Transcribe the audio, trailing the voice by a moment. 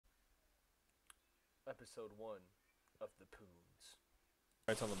episode 1 of the Poons.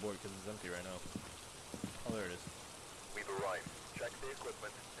 It's on the board because it's empty right now. Oh, there it is. We've arrived. Check the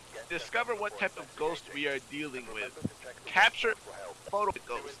equipment and get Discover what type of ghost we are dealing with. Capture a photo of the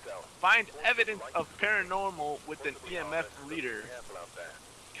ghost. Find evidence of paranormal with an EMF reader.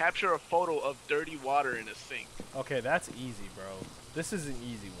 Capture a photo of dirty water in a sink. Okay, that's easy, bro. This is an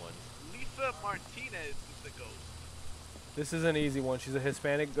easy one. Lisa Martinez is the ghost. This is an easy one. She's a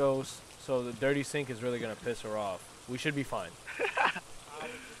Hispanic ghost, so the dirty sink is really gonna piss her off. We should be fine.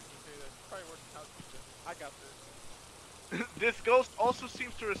 I got this. This ghost also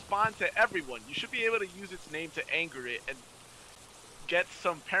seems to respond to everyone. You should be able to use its name to anger it and get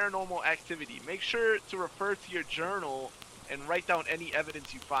some paranormal activity. Make sure to refer to your journal and write down any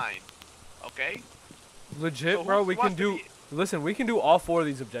evidence you find. Okay? Legit, So bro. who We can wants to do. be- Listen, we can do all 4 of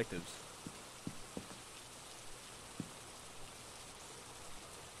these objectives.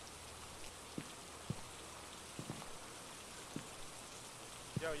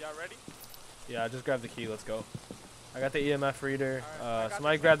 Yo, y'all ready? Yeah, I just grabbed the key. Let's go. I got the EMF reader. Alright, I got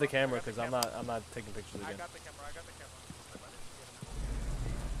Somebody the grab the camera. camera I got because the I'm not taking pictures I again. got the camera. I got the camera.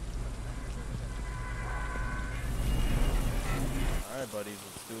 All right, buddies.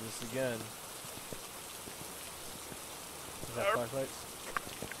 Let's do this again. Is that flashlights?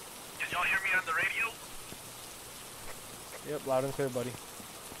 Can y'all hear me on the radio? Yep, loud and clear, buddy.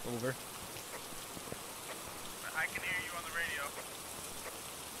 Over. I can hear you on the radio.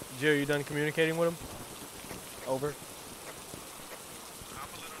 Gio, you done communicating with him? Over. I'm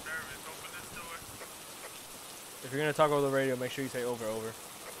a little nervous. Open this door. If you're gonna talk over the radio, make sure you say over, over.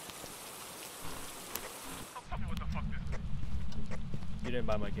 Don't tell me what the fuck this is. You didn't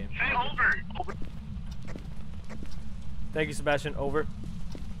buy my game. Say over. Over. Thank you, Sebastian. Over.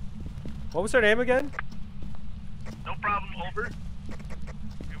 What was her name again? No problem. Over.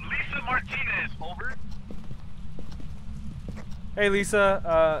 Lisa Martinez. Over. Hey,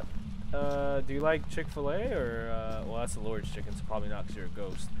 Lisa. Do you like Chick-fil-A or well, that's the Lord's chicken, so probably not 'cause you're a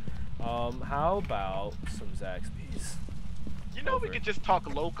ghost. How about some Zaxby's? You know Over. we could just talk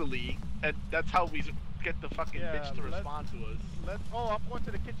locally, and that's how we get the fucking Yeah, bitch to let's- respond to us. Oh, I'm going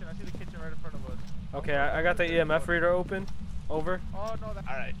to the kitchen. I see the kitchen right in front of us. Okay, I got the EMF reader open. Over. Oh no, that's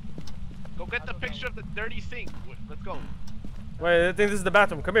All right. Go get I the don't know. picture of the dirty sink. Let's go. Wait, I think this is the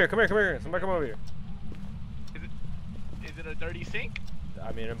bathroom. Come here, come here, come here. Somebody come over here. Is it a dirty sink?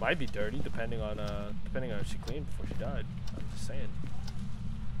 I mean, it might be dirty depending on if she cleaned before she died. I'm just saying.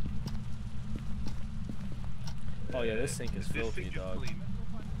 Oh yeah, this sink is This filthy, sink dog. is clean.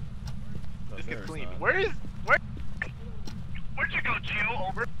 No, This there is it's clean. not. Where'd you go, Gio?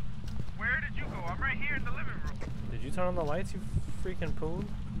 Over. Where did you go? I'm right here in the living room. Did you turn on the lights, you freaking poon?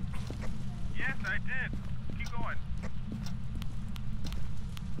 Yes, I did. Keep going.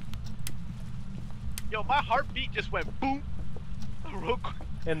 Yo, my heartbeat just went boom. Real quick.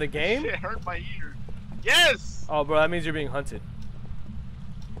 In the game? It hurt my ear. Yes. Oh, bro, that means you're being hunted.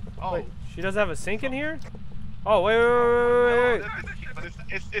 Oh. Wait, she doesn't have a sink in here? Oh, wait. But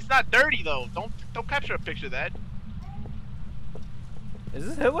it's not dirty though. Don't capture a picture of that. Is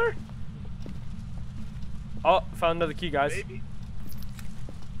this Hitler? Oh, found another key, guys. Maybe.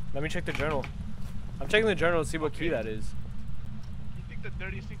 Let me check the journal. I'm checking the journal to see what key that is. You think the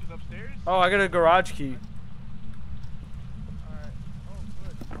dirty sink is upstairs? Oh, I got a garage key. alright. Oh,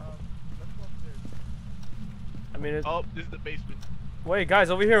 good. Let's go upstairs. I mean, Oh, this is the basement. wait, guys,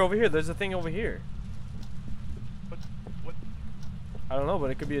 over here, over here. There's a thing over here. What? I don't know, but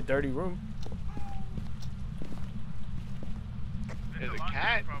it could be a dirty room. There's a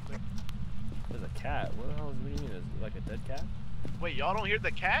cat. There's a cat. What the hell do you mean? Is it like a dead cat? Wait, y'all don't hear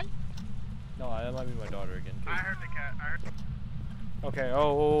the cat? No, that might be my daughter again. I heard the cat. I heard. Okay.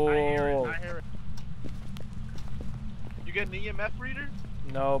 Oh. I hear it. You get an EMF reader?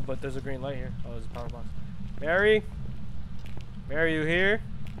 No, but there's a green light here. Oh, there's a power box. Mary? Mary, you here?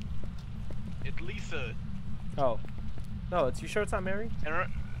 It's Lisa. Oh. No, you sure it's not Mary? And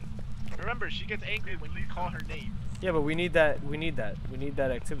remember, she gets angry when you call her name. Yeah, but we need that. We need that. We need that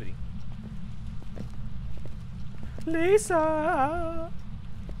activity. Lisa!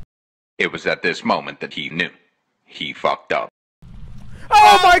 It was at this moment that he knew. He fucked up.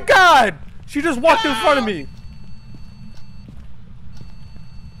 Oh my god! She just walked in front of me!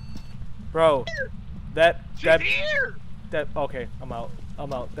 Bro, that here! okay, I'm out.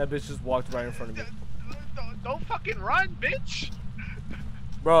 I'm out. That bitch just walked right in front of me. Don't fucking run, bitch!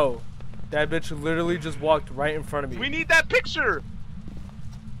 Bro, that bitch literally just walked right in front of me. We need that picture!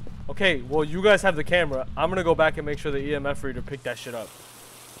 Okay, well, you guys have the camera. I'm gonna go back and make sure the EMF reader picked that shit up.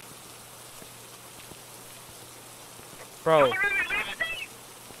 Bro. Turn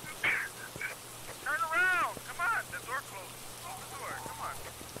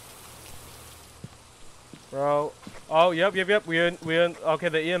Bro. Oh, yep. Okay,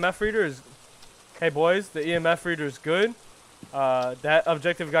 the EMF reader is... Hey, boys, the EMF reader is good. That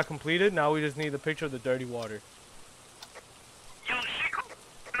objective got completed. Now we just need the picture of the dirty water. Yo, she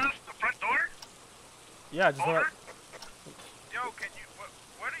closed the front door? Yeah, just want Yo, can you?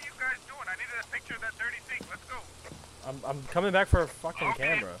 What are you guys doing? I needed a picture of that dirty sink. Let's go. I'm coming back for a fucking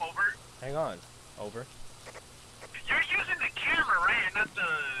camera. Over. Hang on. Over. You're using the camera, right? And not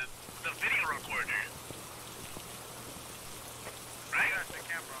the video recorder. Right? Yeah, it's the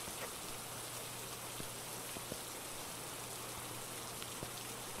camera.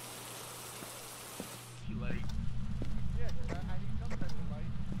 Yeah, 'cause I need some type of light.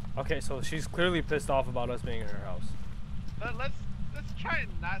 Okay, so she's clearly pissed off about us being in her house. Let's try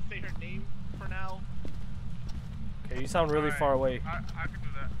and not say her name for now. Okay, you sound really Alright, far away. I can do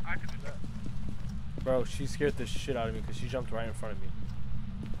that. I can do that. Bro, she scared the shit out of me because she jumped right in front of me.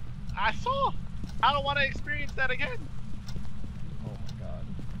 I saw. I don't want to experience that again. Oh my god.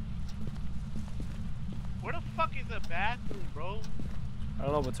 Where the fuck is the bathroom, bro? I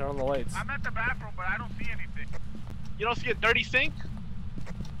don't know, but turn on the lights. I'm at the bathroom, but I don't see anything. You don't see a dirty sink?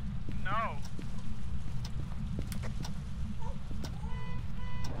 No.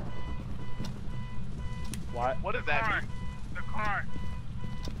 Why? What does that mean? The car.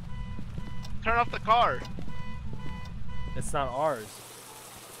 Turn off the car. It's not ours.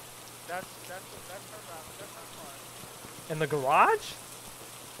 That's her bathroom. That's her car. In the garage?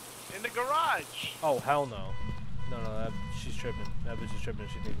 In the garage. Oh, hell no. No, she's tripping. That bitch is tripping.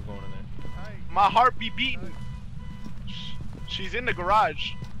 She thinks we're going in there. Hi. My heart be beating. She's in the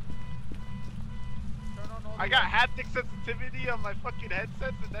garage. Turn on all the I got lights. haptic sensitivity on my fucking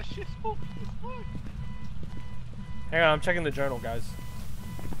headsets and that shit's spooky as fuck. Hang on, I'm checking the journal, guys.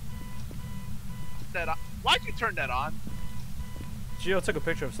 That on. Why'd you turn that on? Gio took a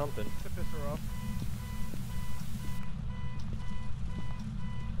picture of something. To piss her off.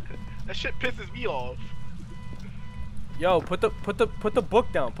 That shit pisses me off. Yo, put the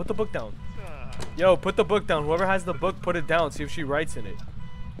book down. Put the book down. Yo, put the book down. Whoever has the book, put it down. See if she writes in it.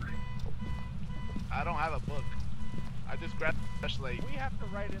 I don't have a book. I just grabbed the flashlight. We have to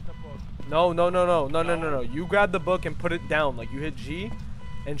write in the book. No. You grab the book and put it down. Like you hit G,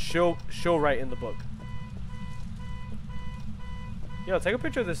 and she'll write in the book. Yo, take a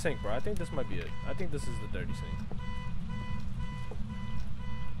picture of this sink, bro. I think this might be it. I think this is the dirty sink.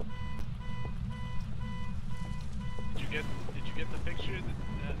 Did you get the picture? I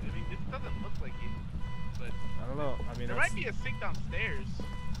mean, this doesn't look like it, but I don't know. I mean, there might be a sink downstairs.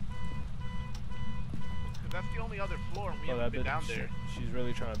 Cause that's the only other floor, and we haven't been down there. She's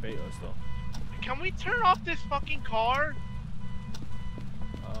really trying to bait us, though. Can we turn off this fucking car?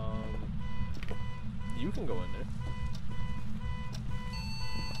 You can go in there.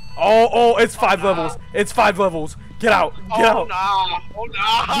 Oh, it's 5 levels. It's 5 levels. Get out. Get out. Nah. Oh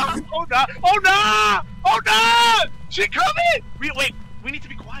nah! Oh nah! Oh nah! Oh nah! She coming! Wait, we need to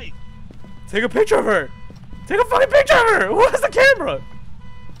be quiet. Take a picture of her. Take a fucking picture of her. Who has the camera?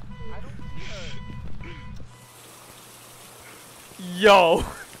 I don't see her. Yo.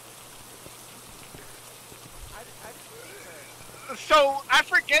 I didn't see her. So I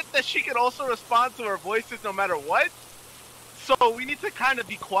forget that she can also respond to our voices no matter what. So we need to kind of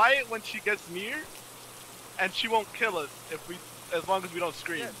be quiet when she gets near, and she won't kill us as long as we don't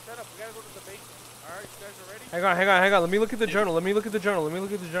scream. Yeah, set up. We gotta go to the basement. Alright, you guys are ready? Hang on. Let me look at the journal. Let me look at the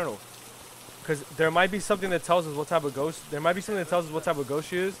journal. Because there might be something that tells us what type of ghost. There might be something that tells us what type of ghost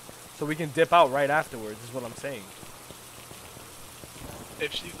she is, so we can dip out right afterwards. Is what I'm saying.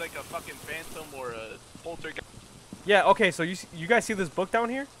 If she's like a fucking phantom or a poltergeist. Yeah. Okay. So you guys see this book down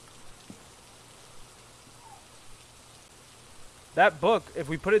here? That book, if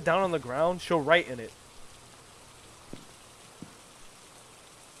we put it down on the ground, she'll write in it.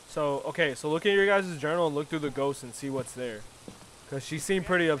 So, okay, so look at your guys' journal and look through the ghosts and see what's there. Because she seemed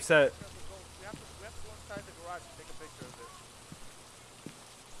pretty upset. We have to go inside the garage and take a picture of it.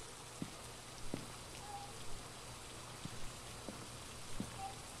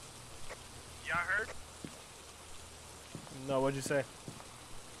 Y'all heard? No, what'd you say?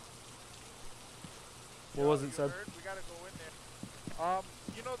 What was it said? We gotta go in there.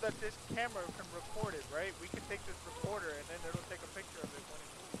 You know that this camera can record it, right? We can take this recorder and then it'll take a picture of it when it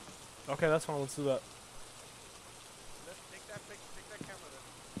moves. Okay, that's fine. Let's do that. Let's take that picture, take that camera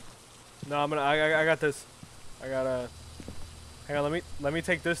then. No, I got this. I gotta. Hang on. Let me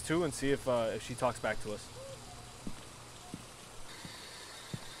take this too and see if she talks back to us.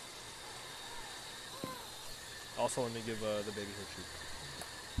 Also, let me give the baby her treat.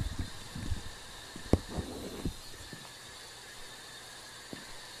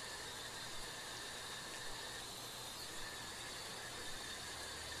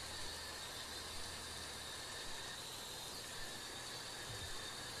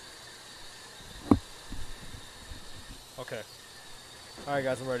 Okay. Alright,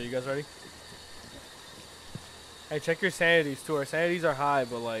 guys, I'm ready. You guys ready? Hey, check your sanities, too. Our sanities are high,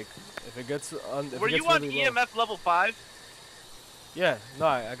 but, like, if it gets... Were you on really low, EMF level 5? yeah, no,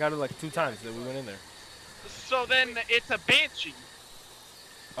 I got it, like, 2 times that we went in there. So then it's a banshee.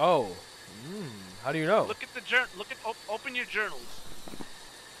 Oh. How do you know? Look at the open your journals.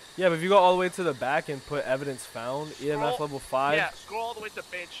 Yeah, but if you go all the way to the back and put evidence found, EMF level 5... Yeah, scroll all the way to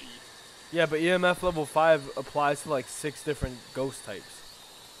banshee. Yeah, but EMF level 5 applies to, like, 6 different ghost types.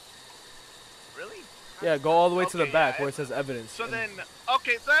 Really? Yeah, go all the way to the Okay, back yeah, where it says evidence. So and- then,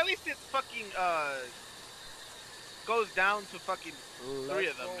 okay, so at least it fucking, goes down to fucking 3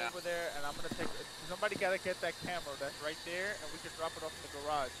 of them go now. over there, and I'm gonna take. Somebody gotta get that camera that's right there, and we can drop it off in the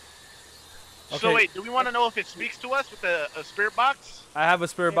garage. So Okay. wait, do we want to know if it speaks to us with a spirit box? I have a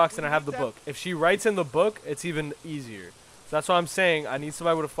spirit If box we and I have the need that- book. If she writes in the book, it's even easier. So that's why I'm saying I need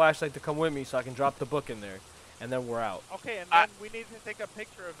somebody with a flashlight to come with me so I can drop the book in there, and then we're out. Okay, and then we need to take a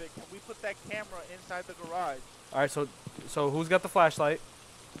picture of it. Can we put that camera inside the garage? All right, so who's got the flashlight?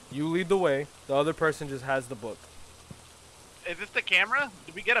 You lead the way. The other person just has the book. Is this the camera?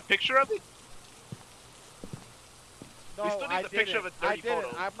 Did we get a picture of it? No, still need I the picture of a I dirty didn't.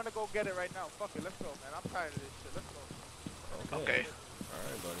 photo. I'm gonna go get it right now. Fuck it, let's go, man. I'm tired of this shit. Let's go. Okay. All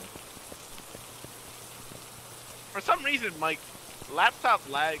right, buddy. For some reason, my laptop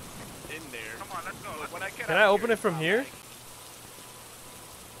lagged in there. Come on, let's go. When I get Can out I open here, it from it's not here? lagging.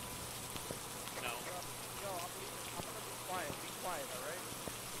 No. Yo, I'm gonna be quiet. Be quiet, alright?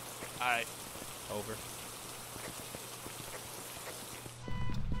 Alright. Over.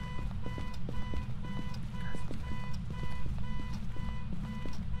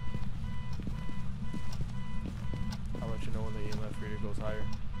 I'll let you know when the EMF reader goes higher.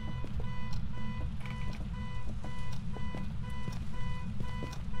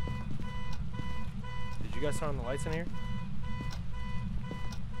 Did you guys turn on the lights in here?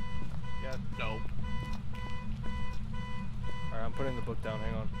 Yeah. No. Alright, I'm putting the book down.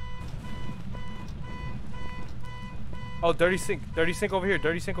 Hang on. Oh, dirty sink. Dirty sink over here.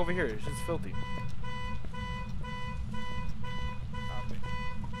 Dirty sink over here. It's just filthy. Copy.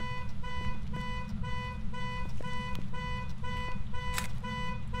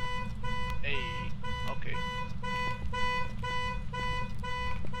 Hey. Okay.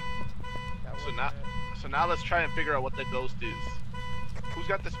 That So wasn't now, it. so now let's try and figure out what the ghost is. Who's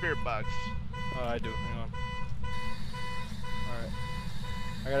got the spirit box? Oh, I do. Hang on. Alright.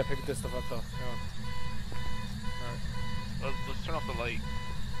 I gotta pick this stuff up though. Hang on. Alright. Let's turn off the light.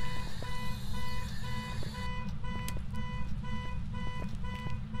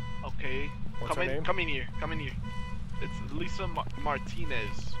 Okay. What's her name? Come in here. Come in here. It's Lisa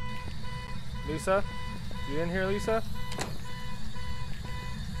Martinez. Lisa? You in here, Lisa?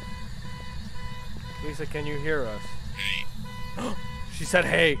 Lisa, can you hear us? She said,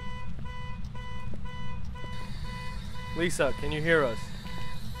 hey. Lisa, can you hear us?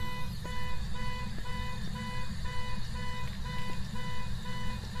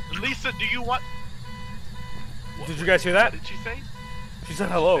 Lisa, do you want? Did you guys hear that? What did she say? She said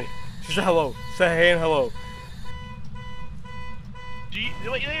hello. She said hello. Say hey and hello. Do you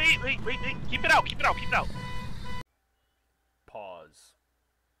wait? Keep it out. Keep it out. Keep it out. Pause.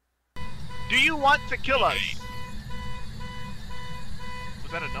 Do you want to kill us?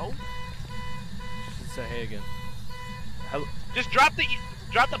 Was that a no? She said hey again. Hello. Just drop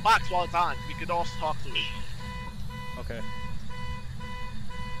the box while it's on. We could all talk to it. Okay.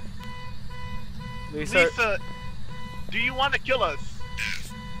 Lisa. Do you want to kill us?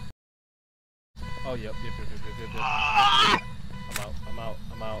 Oh, yep. Ah! I'm out.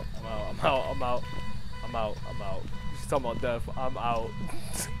 She's talking about death. I'm out.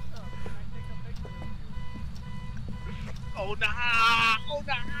 Oh nah! Oh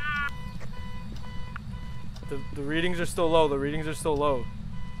nah! The readings are still low.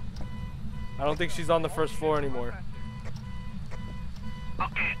 I don't think she's on the first floor anymore.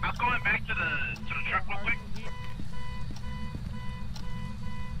 Okay, I'm going back to the truck real quick.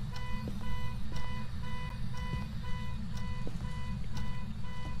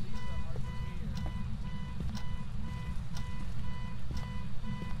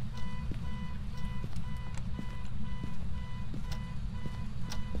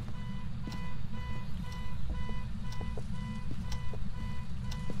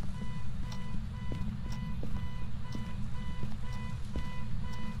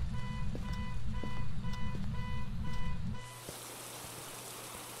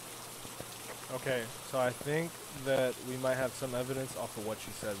 Okay, so I think that we might have some evidence off of what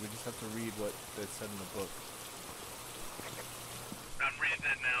she said. We just have to read what it said in the book. I'm reading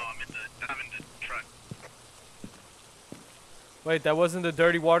that now. I'm in the truck. Wait, that wasn't the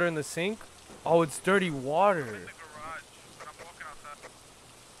dirty water in the sink? Oh, it's dirty water. In the garage, but I'm walking outside.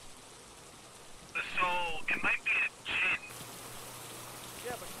 So it might be a gin.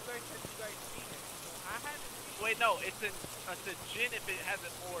 Yeah, but you guys said you guys seen it. So I haven't seen it. Wait, no, it's a gin if it has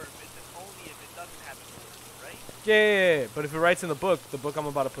an orb. It's an only if it doesn't have an orb, right? Yeah, but if it writes in the book I'm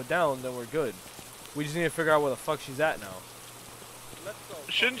about to put down, then we're good. We just need to figure out where the fuck she's at now. Let's go.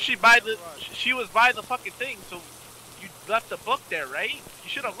 Shouldn't she buy the? She was by the fucking thing, so you left the book there, right? You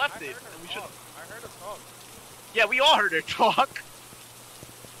should have left it, and we should. I heard her talk. Yeah, we all heard her talk.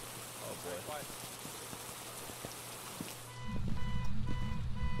 Oh boy.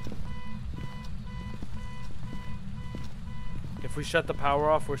 If we shut the power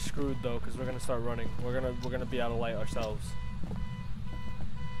off, we're screwed though, because we're gonna start running. We're gonna be out of light ourselves.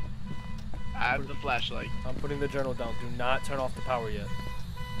 I have the flashlight. I'm putting the journal down. Do not turn off the power yet.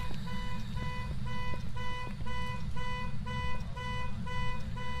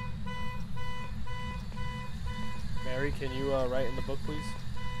 Mary, can you write in the book, please?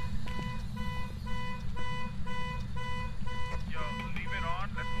 Yo, leave it on.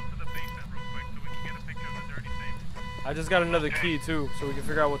 Let's go to the basement real quick so we can get a picture of the dirty safe. I just got another key too, so we can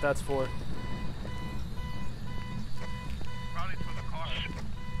figure out what that's for. Probably for the car.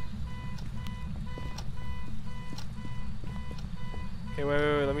 Okay,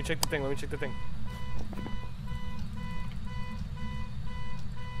 wait. Let me check the thing.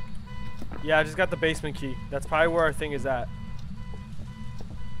 Yeah, I just got the basement key. That's probably where our thing is at.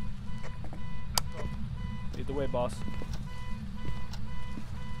 Lead the way, boss.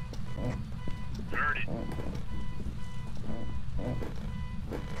 Heard it. Can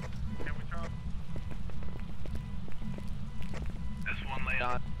we try? This one lay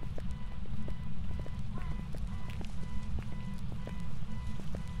on.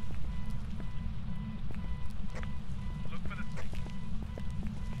 Look for the thing.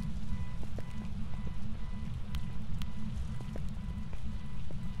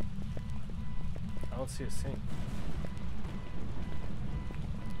 I don't see a sink.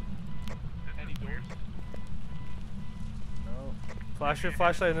 Any doors? No. Flash your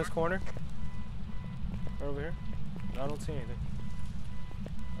flashlight in this corner. Right over here. No, I don't see anything.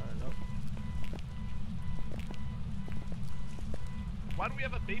 Alright, no. Why do we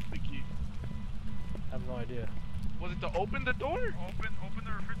have a basement key? I have no idea. Was it to open the door? Open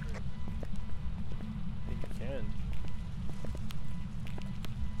the refrigerator. I think you can.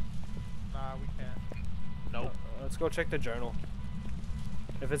 Nah, we can't. Nope. Let's go check the journal.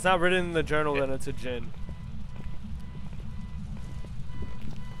 If it's not written in the journal, then it's a djinn.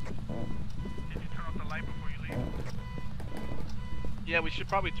 Did you turn off the light before you leave? Yeah, we should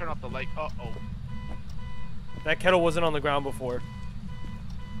probably turn off the light. Uh-oh. That kettle wasn't on the ground before.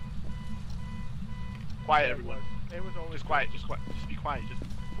 Quiet, everyone. It was always Just quiet, just quiet. Just be quiet. Just.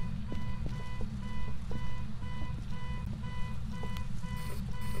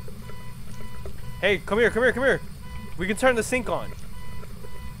 Hey, come here. We can turn the sink on.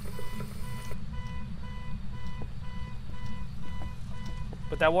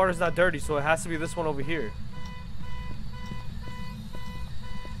 But that water's not dirty, so it has to be this one over here.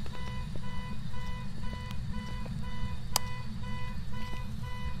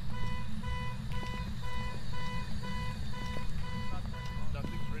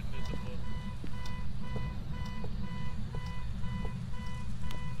 Nothing's written in the book.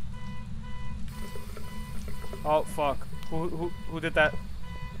 Oh fuck. Who did that?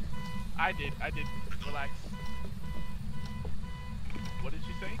 I did. Relax. What did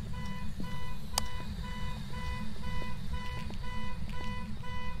she say?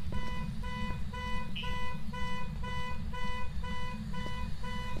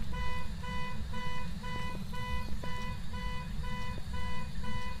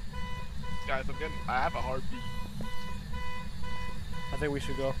 Guys, I have a heartbeat. I think we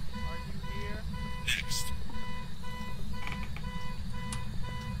should go. Are you here?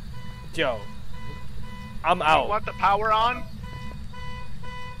 Yo. I'm You out. want the power on?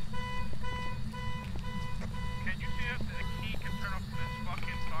 Can you see if the key can turn off this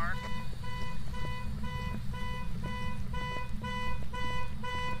fucking car?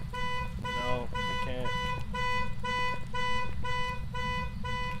 No, we can't.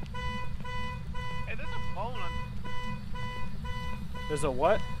 Hey, there's a bone on There's a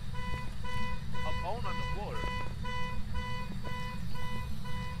what? the floor.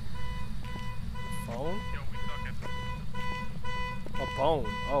 Phone? Yo, we suck at this. A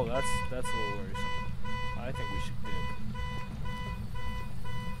bone. Oh, that's a little worrisome. I think we should dip.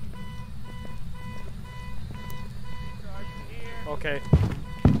 Are you here? Okay.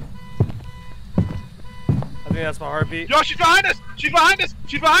 I think that's my heartbeat. Yo, she's behind us! She's behind us!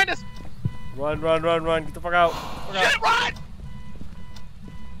 She's behind us! Run, run, run, run. Get the fuck out. Shit, run!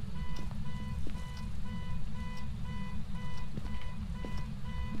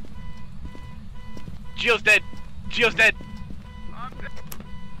 Gio's dead. Gio's dead.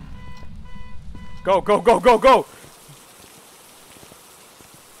 Go, go, go, go, go!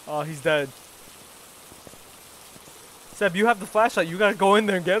 Oh, he's dead. Seb, you have the flashlight. You gotta go in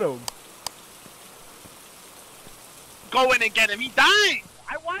there and get him. Go in and get him. He died!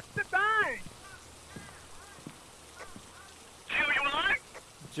 I watched him die! Gio, you alive?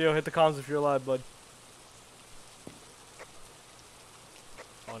 Gio, hit the comms if you're alive, bud.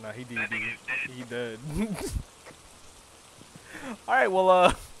 Oh, no, he did. He did. Alright, well,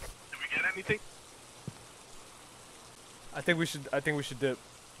 Did we get anything? I think we should dip.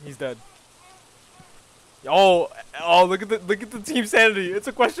 He's dead. Oh, look at the team sanity. It's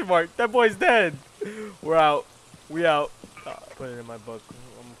a question mark. That boy's dead. We're out. We out. Put it in my book.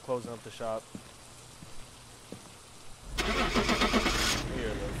 I'm closing up the shop. We're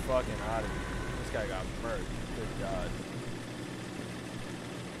fucking out of here. This guy got murdered. Good God.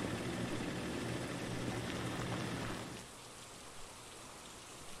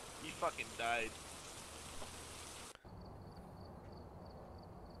 He fucking died.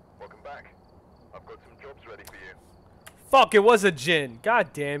 Welcome back. I've got some jobs ready for you. Fuck, it was a Jinn. God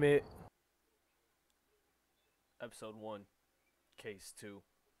damn it. Episode 1. Case 2.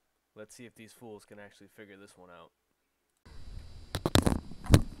 Let's see if these fools can actually figure this one out.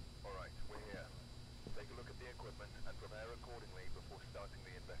 Alright, we're here. Take a look at the equipment and prepare accordingly before starting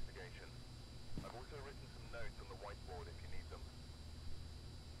the investigation. I've also written some notes on the whiteboard if you need them.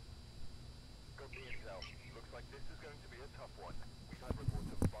 Got the intel. Looks like this is going to be a tough one. We've had reports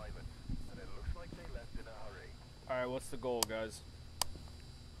of violence, and it looks like they left in a hurry. Alright, what's the goal, guys?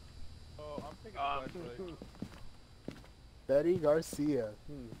 Oh, I'm thinking flashlight. Betty Garcia.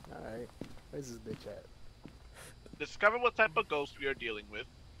 Alright. Where's this bitch at? Discover what type of ghost we are dealing with.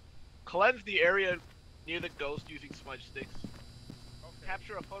 Cleanse the area near the ghost using smudge sticks. Okay.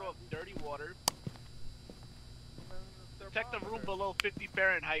 Capture a photo of dirty water. And then Detect the room thermometer. below 50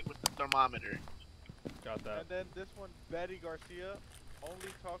 Fahrenheit with the thermometer. Got that. And then this one, Betty Garcia,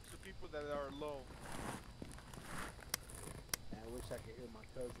 only talks to people that are alone. Man, I wish I could hear my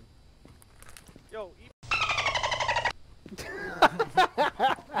cousin. Yo, eat.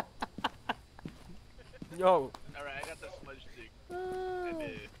 Yo. Alright, I got the smudge stick. Ah. And, The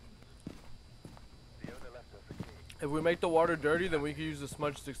owner left us a key. If we make the water dirty, then we can use the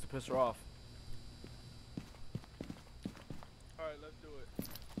smudge sticks to piss her off. Alright, let's do it.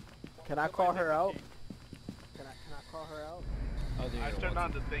 Can I call her out? Can I call her out? I turned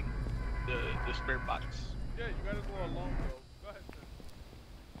on the thing. The spirit box. Yeah, you gotta go alone, though. Go ahead, sir.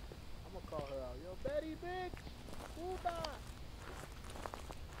 I'm gonna call her out. Yo, Betty, bitch! Uba!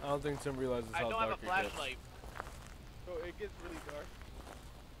 I don't think Tim realizes I how don't have a dark it gets. flashlight. So it gets really dark.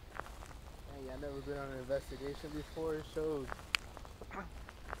 Hey, I never been on an investigation before. It shows.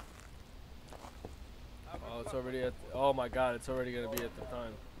 Oh, it's already at. Oh my God, it's already gonna be at the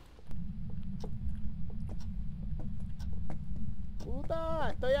time.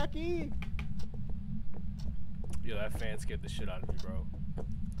 Puta, estoy aquí! Yo, that fan scared the shit out of me, bro.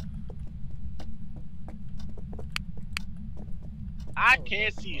 I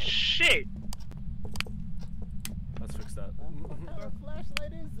can't see shit. Let's fix that. What kind of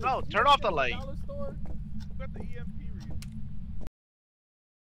flashlight is this? No, You turn get off it the at light. dollar store? Who got the EMP reader?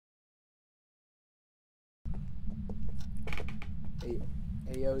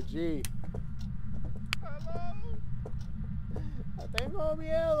 AOG. Hello? Tengo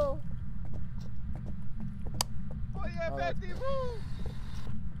miedo. Oye, Oh, Betty, that's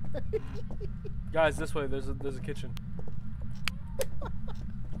move! Guys, this way. There's a kitchen.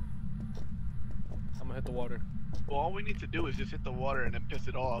 I'm gonna hit the water. Well, all we need to do is just hit the water and then piss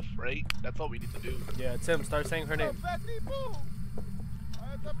it off, right? That's all we need to do. Yeah, Tim, start saying her name. Betty, move!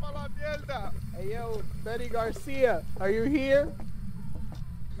 Vete pa la mierda! Hey, yo, Betty Garcia, are you here?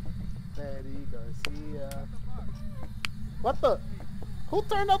 Betty Garcia. What the? Who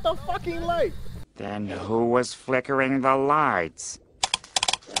turned out the fucking light? Then who was flickering the lights?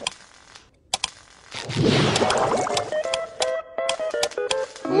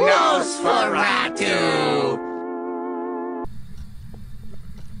 Nosferatu!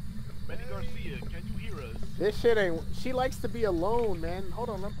 Betty Garcia, can you hear us? This shit ain't. She likes to be alone, man. Hold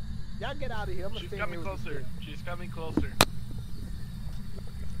on, y'all get out of here. I'm gonna She's stay coming here with this closer. shit. She's coming closer.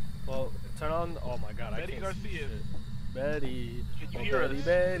 Well, turn on. Oh my God, Betty I can't see Garcia. shit. Betty. Can you Oh, hear Betty, us?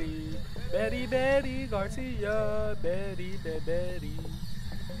 Betty, Betty, Betty Garcia, Betty, Betty, Betty.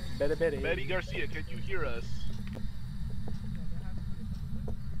 Betty Garcia, can you hear us?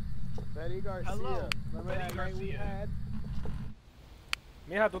 Betty Garcia. Hello, Remember Betty that night we Garcia. had?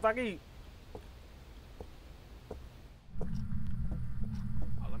 Mija, tú estás aquí.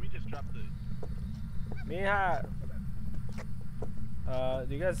 Oh, let me just drop the. Mija.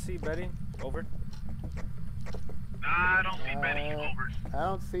 Do you guys see Betty? Over. Nah, I don't see Betty. Over. I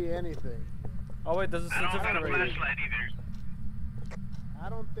don't see anything. Oh wait, there's a I don't have a certificate right here. flashlight either. I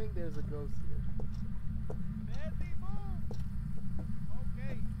don't think there's a ghost here. Betty, move!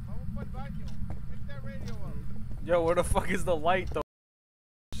 Okay, vamos pa'l baño. Pick that radio up. Yo, where the fuck is the light though?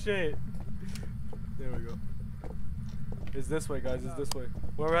 Shit. There we go. It's this way, guys. It's this way.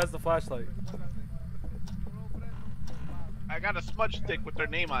 Whoever has the flashlight. I got a smudge stick with their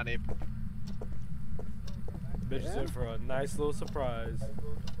name on it. Bitch is in for a nice little surprise.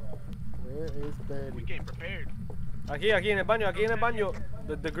 Where is Betty? We came prepared. Aquí en el baño, aquí en el baño.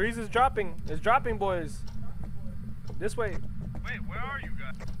 The grease is dropping. It's dropping, boys. This way. Wait, where are you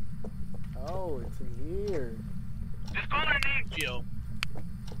guys? Oh, it's in here. Just call her name. Gio.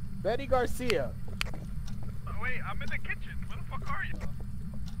 Betty Garcia. Wait, I'm in the kitchen. Where the fuck are you?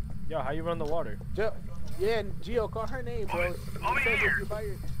 Yo, how you run the water? Yeah, and Gio, call her name, bro. Over It says if here. you buy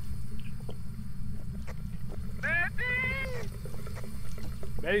your- Betty!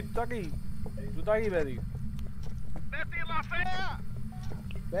 Betty, tú estás aquí. Tú estás aquí, Betty. Betty La Fea!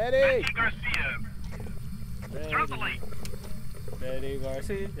 Betty! Betty Garcia. Turn the light. Betty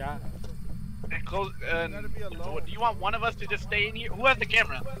Garcia. And close. gotta be alone. Do you want one of us to just stay in here? Who has the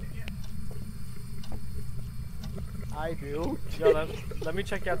camera? I do. Yo, let me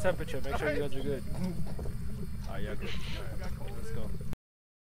check your temperature. Make sure you guys are good. Oh, yeah, good. Alright, let's go.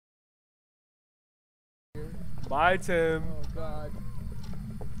 Bye, Tim. Oh, God.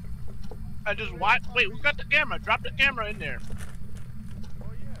 I just watch. Wait, who got the camera? Drop the camera in there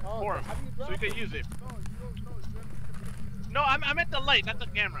Oh, for him, how do you so drop we can it? use it. No, you don't know. You gotta No, I'm at the light, not the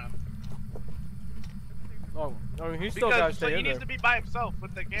camera. Oh, no, he still gotta Because so stay he in needs there. to be by himself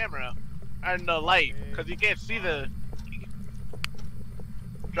with the camera and the light, because he can't see the.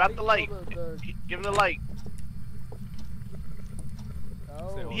 Drop the light. Give him the light.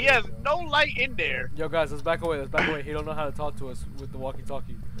 Oh, He has no light in there. Yo, guys, let's back away. Let's back away. He don't know how to talk to us with the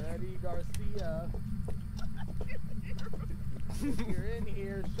walkie-talkie. Betty Garcia. If you're in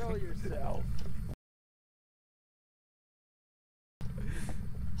here, show yourself.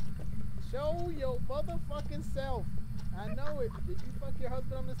 Show your motherfucking self. I know it. Did you fuck your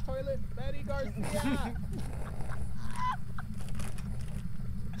husband on this toilet? Betty Garcia.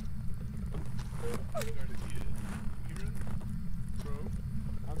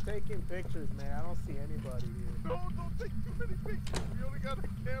 I'm taking pictures, man. I don't see anybody here. No, don't take too many pictures. We only got a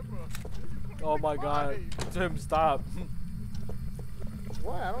camera. Oh my God, Tim, stop.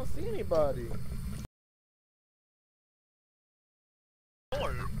 Why? I don't see anybody.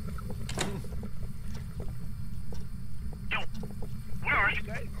 Or Where are you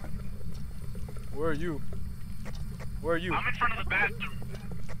guys? Where are you? Where are you? I'm in front of the bathroom.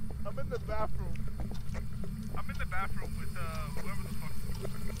 I'm in the bathroom. I'm in the bathroom with whoever the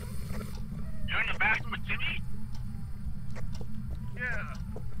fuck. You're in the bathroom with Jimmy? Yeah.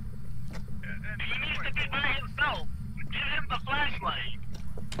 And he needs to be by himself. Give him the flashlight.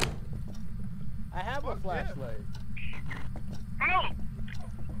 I have a flashlight. Bro!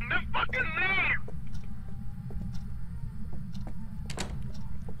 Just fucking leave!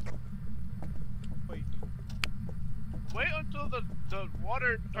 wait until the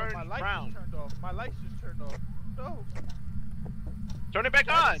water No, turns my lights brown. just turned off. My lights just turned off. No. Turn it back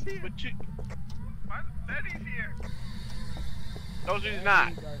on. Betty's here. But you, Betty's here. no, she's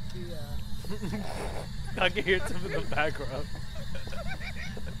not. Betty Garcia. I can hear Tim in the background.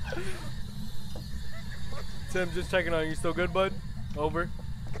 Tim, just checking on you. Still good, bud? Over.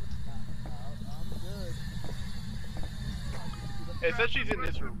 I'm good. It says she's in Press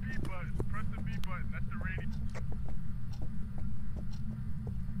this the room. B button. Press the B button. That's the radio.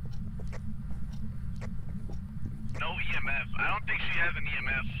 No EMF. I don't think she has an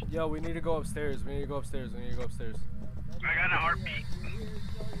EMF. Yo, we need to go upstairs. We need to go upstairs. We need to go upstairs. I got a heartbeat.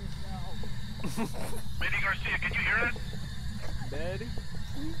 Betty Garcia, can you hear us? Betty?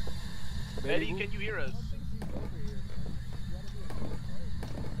 Betty, who? can you hear us?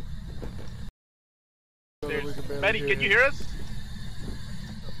 We can barely Betty, hear can you you. hear us?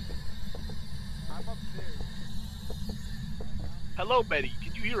 I'm upstairs. Hello, Betty,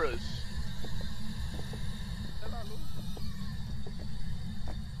 can you hear us? Hello, Lou.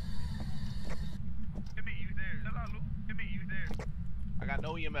 Give me you there. Hello, Lou. Give me you there. I got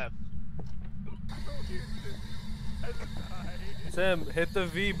no EMF. I don't hear shit. Tim, hit the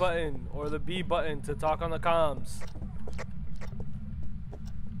V button or the B button to talk on the comms.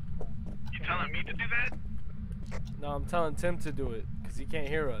 You telling me to do that? No, I'm telling Tim to do it because he can't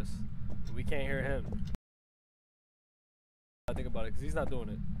hear us. We can't hear him. I think about it because he's not doing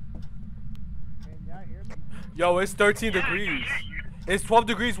it. Can y'all hear me? Yo, it's 13 degrees. It's 12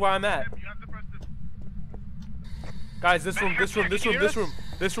 degrees where I'm at. You have to press the... Guys, this room right here.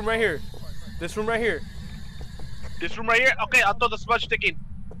 This room right here. This room right here? Okay, I'll throw the smudge stick in.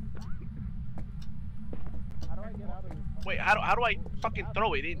 How do I get out of this? Wait, how do I fucking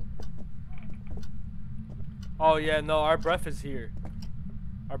throw it in? Oh yeah, no, our breath is here.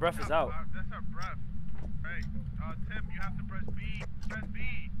 Our breath is out. That's our breath. Right. Tim, you have to press B. Press B.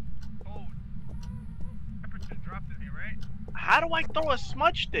 Hold. Temperature dropped in here, right? How do I throw a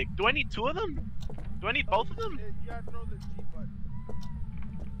smudge stick? Do I need two of them? Do I need both of them? You gotta throw the G button.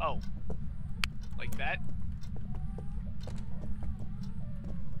 Oh. Like that?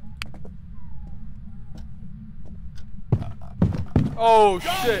 Oh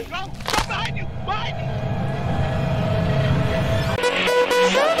shit! Go! Go behind you! Behind you!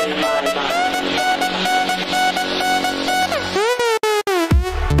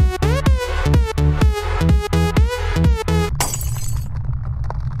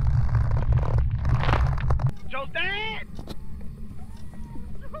 Joe Dad!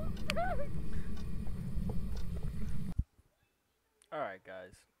 Alright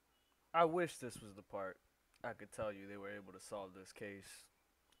guys, I wish this was the part I could tell you they were able to solve this case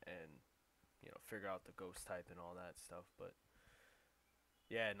and, you know, figure out the ghost type and all that stuff, but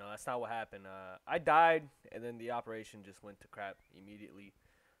yeah, no, that's not what happened. I died and then the operation just went to crap immediately.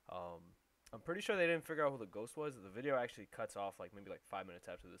 I'm pretty sure they didn't figure out who the ghost was. The video actually cuts off like maybe like 5 minutes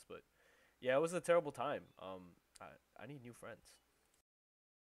after this, but yeah, it was a terrible time. I need new friends.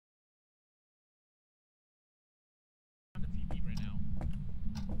 On the TV right now.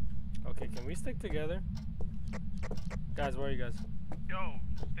 Okay, can we stick together? Guys, where are you guys? Yo,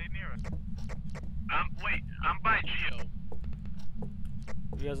 stay near us. Wait, I'm by Geo.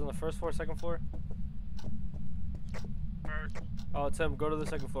 You guys on the first floor, second floor? First. Oh, Tim, go to the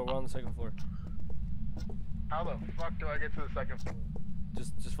second floor. We're on the second floor. How the fuck do I get to the second floor?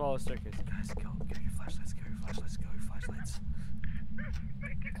 Just follow the staircase. Guys, go. Get your flashlights. Get your flashlights. Get your flashlights.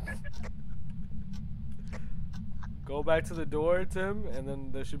 Go back to the door, Tim, and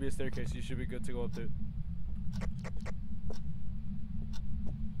then there should be a staircase. You should be good to go up there.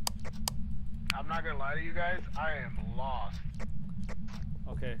 I'm not gonna lie to you guys, I am lost.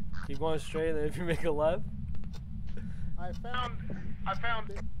 Okay, keep going straight, and then if you make a left. I found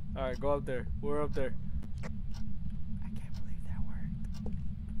it. Alright, go up there. We're up there. I can't believe that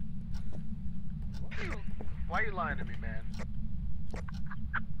worked. Why are you lying to me, man?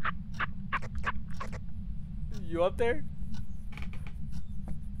 You up there?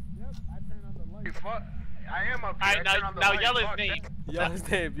 Yep, I turned on the light. You fuck. I am up here. Alright, I turned on the now light. yell his Fuck, name. Yell his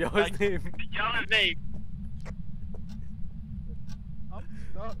name. Yell his name. Yell his name. I'm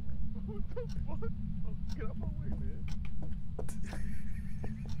stuck. What the fuck? Oh, get out my way, man.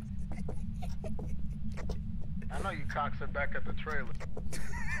 I know you cocks are back at the trailer.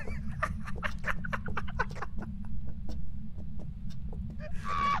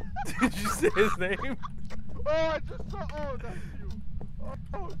 Did you say his name? Oh, I just saw. Oh, that's you.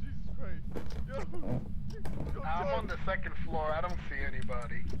 Oh, Jesus Christ. Yo, I'm on the second floor. I don't see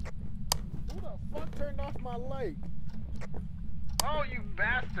anybody. Who the fuck turned off my light? Oh, you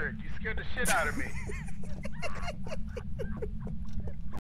bastard. You scared the shit out of me.